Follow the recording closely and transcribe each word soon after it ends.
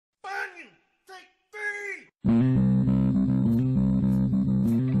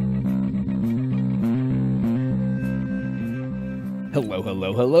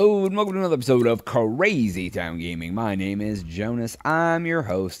Hello, hello, and welcome to another episode of Crazy Town Gaming. My name is Jonas. I'm your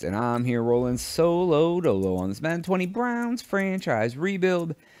host, and I'm here rolling solo dolo on this Madden 20 Browns franchise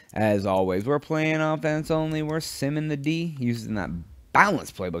rebuild. As always, we're playing offense only. We're simming the D, using that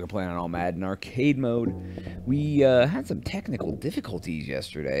balanced playbook I'm playing on all Madden arcade mode. We had some technical difficulties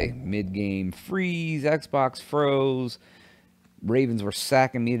yesterday. Mid-game freeze, Xbox froze. Ravens were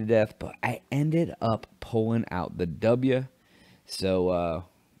sacking me to death, but I ended up pulling out the W. So,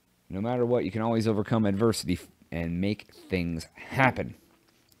 no matter what, you can always overcome adversity and make things happen.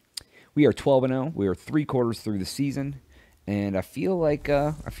 We are 12-0. We are 3 quarters through the season, and I feel like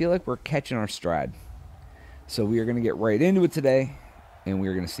we're catching our stride. So we are going to get right into it today, and we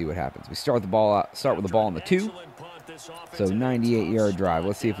are going to see what happens. We start with the ball on the 2. So 98-yard drive.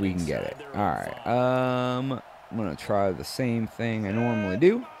 Let's see if we can get it. All right. I'm going to try the same thing I normally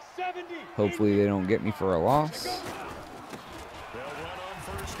do. Hopefully they don't get me for a loss.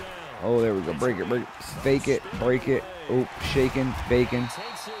 Oh, there we go. Break it, fake it, break it. Oh, shaking, faking.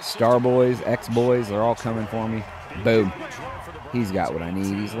 Star boys, X-boys, they're all coming for me. Boom. He's got what I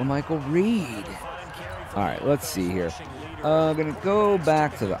need. He's LaMichael Reed. All right, let's see here. I'm going to go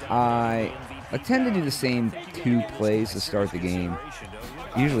back to the I. I tend to do the same 2 plays to start the game.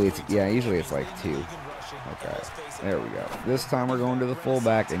 Usually it's like 2. Okay, there we go. This time we're going to the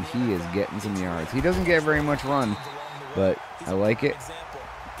fullback, and he is getting some yards. He doesn't get very much run, but I like it.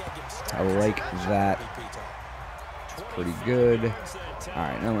 I like that. It's pretty good. All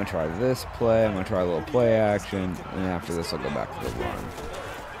right, now I'm going to try this play. I'm going to try a little play action. And after this, I'll go back to the run.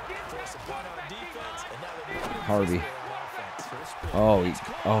 Harvey. Oh,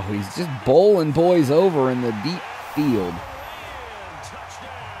 he's just bowling boys over in the deep field.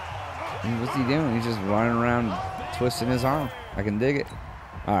 What's he doing? He's just running around, twisting his arm. I can dig it.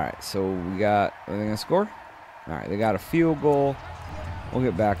 All right, so are they going to score? All right, they got a field goal. We'll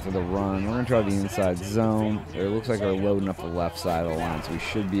get back to the run. We're going to try the inside zone. It looks like they're loading up the left side of the line, so we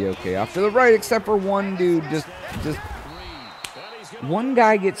should be okay. Off to the right, except for one dude. Just one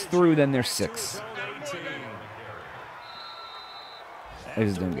guy gets through, then there's 6. I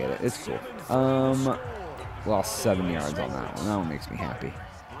just don't get it. It's cool. Lost 7 yards on that one. That one makes me happy.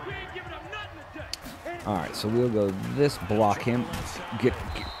 All right, so we'll go this, block him.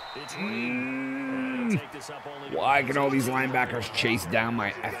 Why can all these linebackers chase down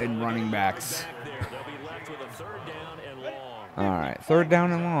my effing running backs? All right, 3rd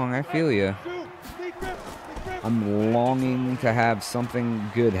down and long. I feel you. I'm longing to have something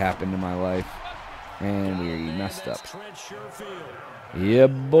good happen to my life, and we messed up. Yeah,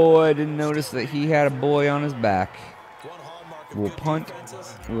 boy, didn't notice that he had a boy on his back. We'll punt.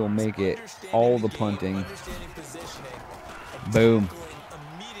 We'll make it all the punting. Boom.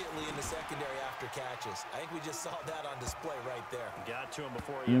 I think we just saw that on display right there. Got to him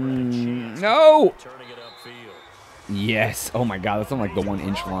before he ever had a chance. No! Turning it upfield. Yes. Oh my God, that's on like the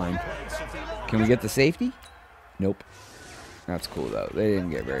 1-inch line. Can we get the safety? Nope. That's cool though. They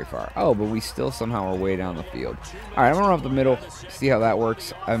didn't get very far. Oh, but we still somehow are way down the field. All right, I'm gonna run up the middle. See how that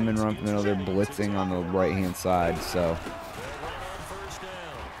works. I haven't been running up the middle. They're blitzing on the right-hand side, so.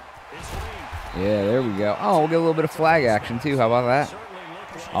 Yeah, there we go. Oh, we'll get a little bit of flag action too. How about that?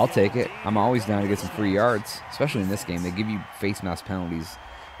 I'll take it. I'm always down to get some free yards, especially in this game. They give you face mask penalties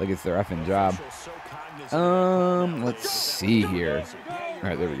like it's their effing job. Let's see here. All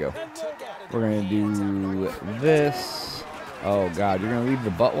right, there we go. We're going to do this. Oh, God, you're going to leave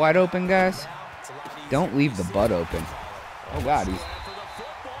the butt wide open, guys? Don't leave the butt open. Oh, God,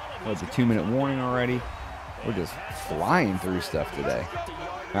 it's a 2-minute warning already. We're just flying through stuff today.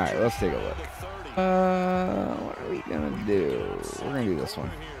 All right, let's take a look. What are we going to do? We're going to do this one.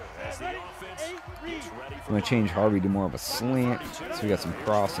 I'm going to change Harvey to more of a slant. So we got some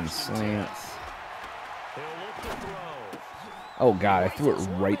crossing slants. Oh, God, I threw it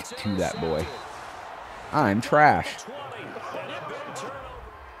right to that boy. I'm trash.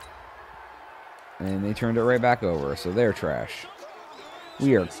 And they turned it right back over, so they're trash.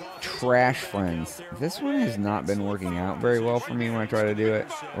 We are trash friends. This one has not been working out very well for me when I try to do it.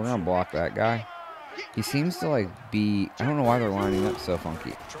 We're going to block that guy. He seems to, like, I don't know why they're lining up so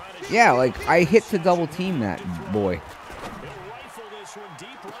funky. Yeah, like, I hit to double team that boy.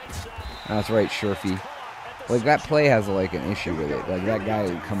 That's right, Shurfy. Like, that play has, like, an issue with it. Like, that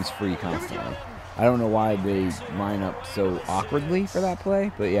guy comes free constantly. I don't know why they line up so awkwardly for that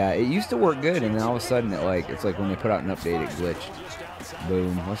play. But, yeah, it used to work good, and then all of a sudden, it's like when they put out an update, it glitched.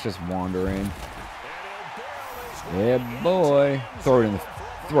 Boom. Let's just wander in. Yeah, boy. Throw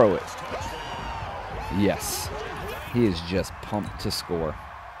it. Yes. He is just pumped to score.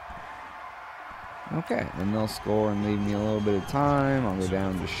 Okay, then they'll score and leave me a little bit of time. I'll go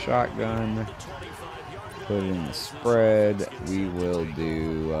down to shotgun. Put it in the spread. We will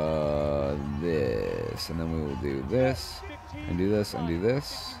do this, and then we will do this, and do this, and do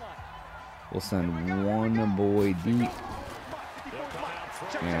this. We'll send one boy deep.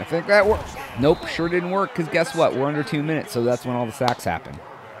 And I think that worked. Nope, sure didn't work, because guess what? We're under 2 minutes, so that's when all the sacks happen.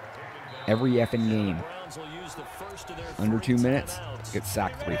 Every effing game. Under 2 minutes, get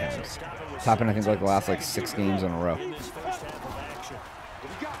sacked 3 times. It's happened, I think, like the last 6 games in a row.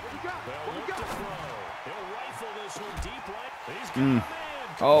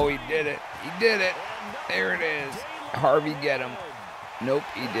 Oh, he did it. He did it. There it is. Harvey, get him. Nope,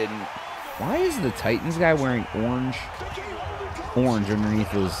 he didn't. Why is the Titans guy wearing orange underneath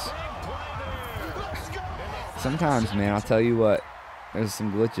his... Sometimes, man, I'll tell you what. There's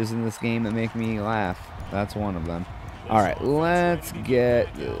some glitches in this game that make me laugh. That's one of them. All right, let's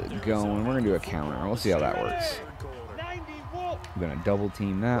get going. We're going to do a counter. We'll see how that works. We're going to double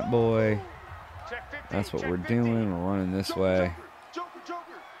team that boy. That's what we're doing. We're running this way.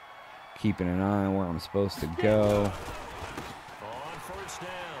 Keeping an eye on where I'm supposed to go.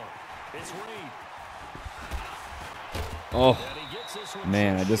 Oh,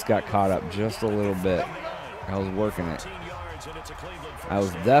 man, I just got caught up just a little bit. I was working it. I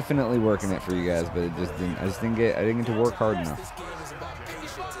was definitely working it for you guys, but it just didn't. I didn't get to work hard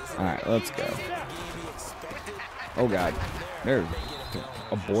enough. All right, let's go. Oh God, there's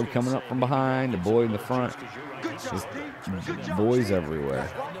a boy coming up from behind, a boy in the front. Just boys everywhere.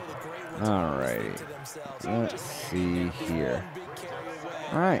 All right, let's see here.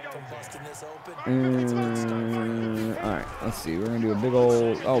 All right. All right, let's see. We're gonna do a big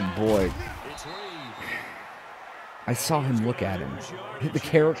old. Oh boy. I saw him look at him. The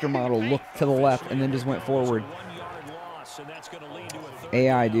character model looked to the left and then just went forward.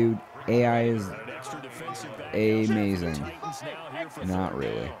 AI, dude. AI is amazing. Not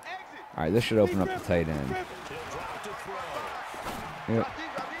really. All right, this should open up the tight end. Yep.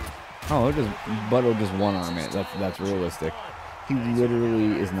 Oh, Butto just one-arm it. That's realistic. He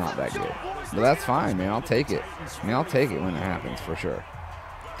literally is not that good. But that's fine, man. I'll take it. I mean, I'll take it when it happens, for sure.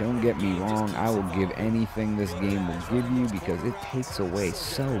 Don't get me wrong. I will give anything this game will give you because it takes away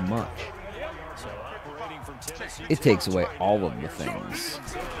so much. It takes away all of the things.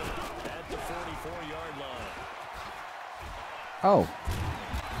 Oh.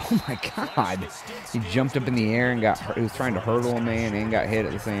 Oh my God. He jumped up in the air and got hurt. He was trying to hurdle a man and got hit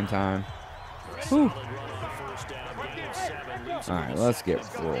at the same time. Whew. All right, let's get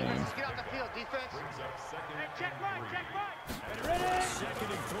rolling.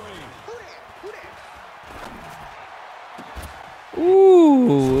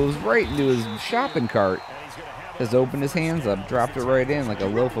 Ooh, it was right into his shopping cart. Just opened his hands up, dropped it right in like a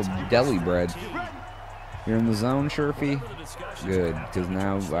loaf of deli bread. You're in the zone, Sherfy? Good, because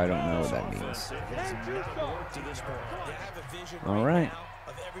now I don't know what that means. All right.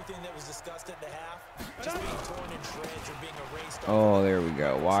 Oh, there we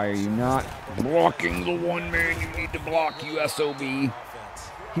go. Why are you not blocking the one man you need to block, you SOB? He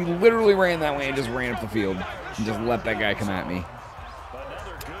literally ran that way and just ran up the field and just let that guy come at me.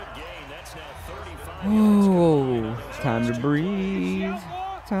 Oh, time to breathe.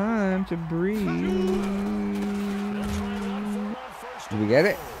 Time to breathe. Did we get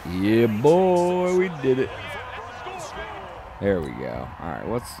it? Yeah, boy, we did it. There we go. All right,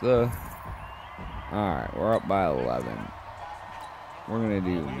 what's the... All right, we're up by 11. We're going to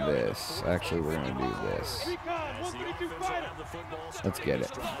do this. Actually, we're going to do this. Let's get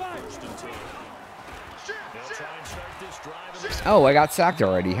it. Oh, I got sacked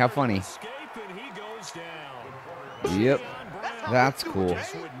already. How funny. Yep. That's cool.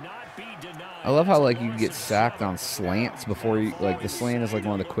 I love how, like, you get sacked on slants before you... Like, the slant is, like,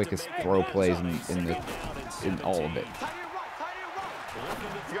 one of the quickest throw plays in all of it.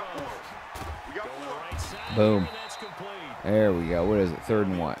 Boom. There we go. What is it? 3rd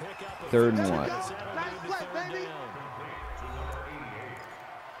and what? 3rd and what?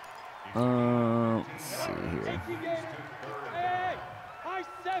 Let's see here.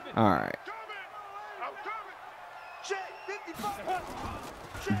 All right.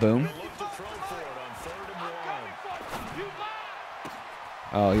 Boom.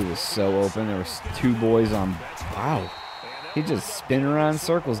 Oh, he was so open. There was 2 boys on. Wow. He just spinning around in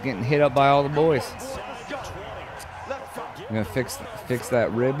circles, getting hit up by all the boys. I'm gonna fix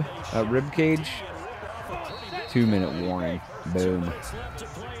that rib cage. 2-minute warning. Boom.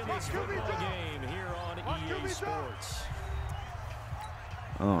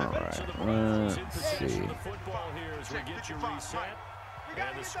 All right. Let's see.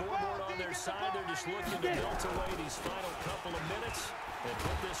 And the scoreboard on their side, they're just looking to melt away these final couple of minutes and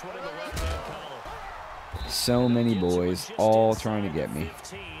put this one in the left-hand column. So many boys all trying to get me.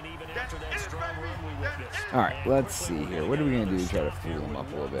 All right, let's see here. What are we going to do to try to fool him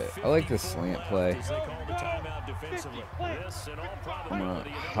up a little bit? I like this slant play. I'm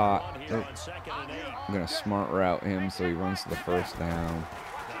going to smart route him so he runs to the first down.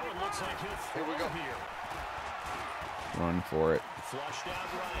 Here we go. Run for it.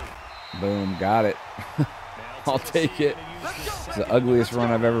 Boom, got it. I'll take it. It's the ugliest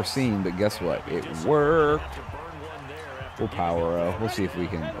run I've ever seen, but guess what? It worked. We'll power. We'll see if we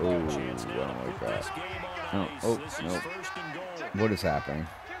can. Oh, I don't like that. Oh, no. What is happening?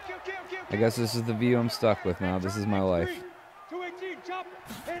 I guess this is the view I'm stuck with now. This is my life. I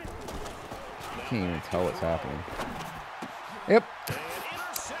can't even tell what's happening. Yep.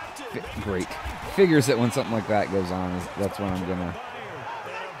 Great. Figures that when something like that goes on, that's when I'm gonna.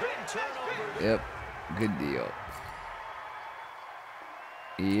 Yep. Good deal.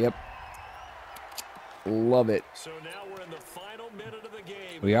 Yep. Love it. So now we're in the final minute of the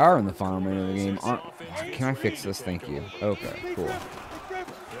game. We are in the final minute of the game. Can I fix this? Thank you. Okay, cool.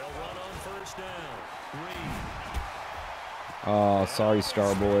 Oh, sorry,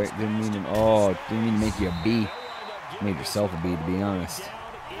 Starboy. Didn't mean to make you a B. Made yourself a B, to be honest.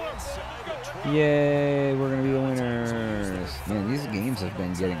 Yay, we're going to be the winners. Man, these games have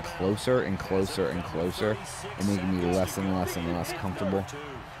been getting closer and closer and closer and making me less and less and less comfortable.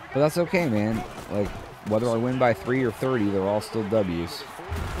 But that's okay, man. Like, whether I win by 3 or 30, they're all still W's.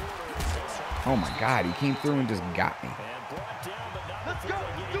 Oh my God, he came through and just got me.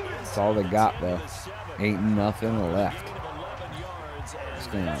 That's all they got, though. Ain't nothing left.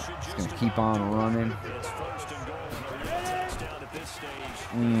 Just gonna keep on running.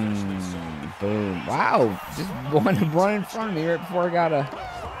 Boom! Wow! Just one run in front of me right before I got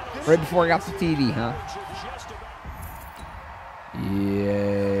the TD, huh?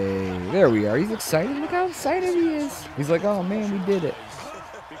 Yay! There we are. He's excited. Look how excited he is. He's like, "Oh man, we did it."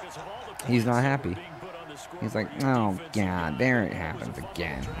 He's not happy. He's like, "Oh God, there it happens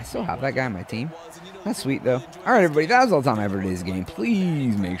again." I still have that guy on my team. That's sweet though. All right, everybody. That was all the time I have for today's game.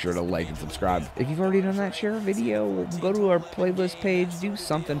 Please make sure to like and subscribe. If you've already done that, share a video. Go to our playlist page. Do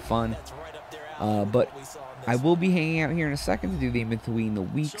something fun. But I will be hanging out here in a second to do the in between the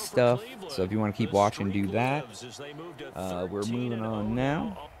week stuff. So if you want to keep watching, do that. We're moving on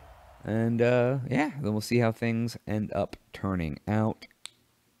now. And yeah, then we'll see how things end up turning out.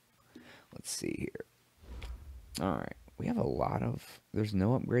 Let's see here. All right. We have a lot of... There's no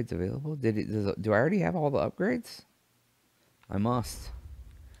upgrades available? Do I already have all the upgrades? I must.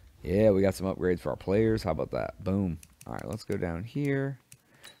 Yeah, we got some upgrades for our players. How about that? Boom. All right, let's go down here.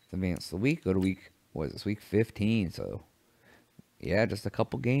 Let's advance the week. Go to week... What is this? Week 15. So, yeah, just a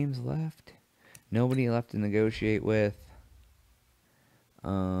couple games left. Nobody left to negotiate with.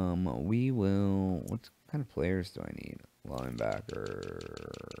 We will... What kind of players do I need? Linebackers.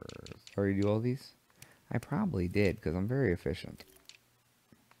 Already do all these? I probably did, because I'm very efficient.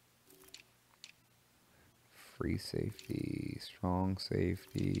 Free safety, strong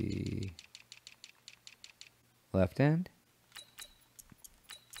safety. Left end?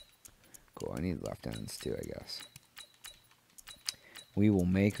 Cool, I need left ends too, I guess. We will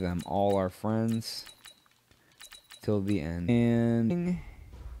make them all our friends till the end.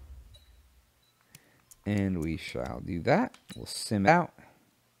 And we shall do that. We'll sim it out.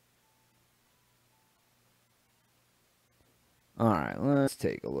 Alright, let's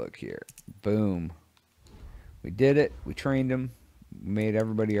take a look here. Boom. We did it. We trained them. Made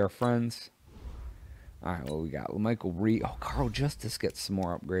everybody our friends. Alright, what we got? Michael Reed. Oh, Carl Justice gets some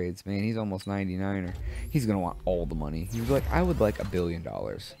more upgrades. Man, he's almost 99er. He's going to want all the money. He's like, I would like $1 billion.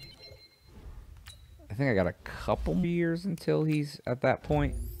 I think I got a couple years until he's at that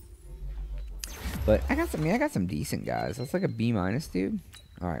point. But I got some decent guys. That's like a B-, dude.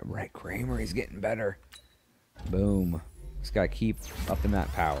 Alright, Red Kramer. He's getting better. Boom. Just gotta keep upping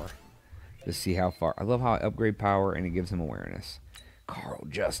that power. Just see how far. I love how I upgrade power and it gives him awareness. Carl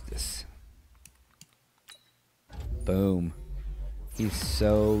Justice. Boom. He's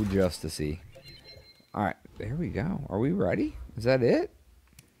so justicey. Alright, there we go. Are we ready? Is that it?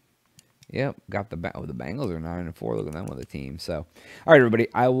 Yep, got the Bengals are 9-4. Look at them with a team. So, all right, everybody,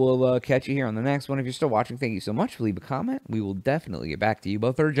 I will catch you here on the next one. If you're still watching, thank you so much. Leave a comment. We will definitely get back to you.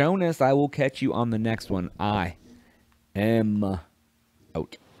 Both are Jonas. I will catch you on the next one. I am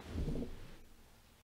out.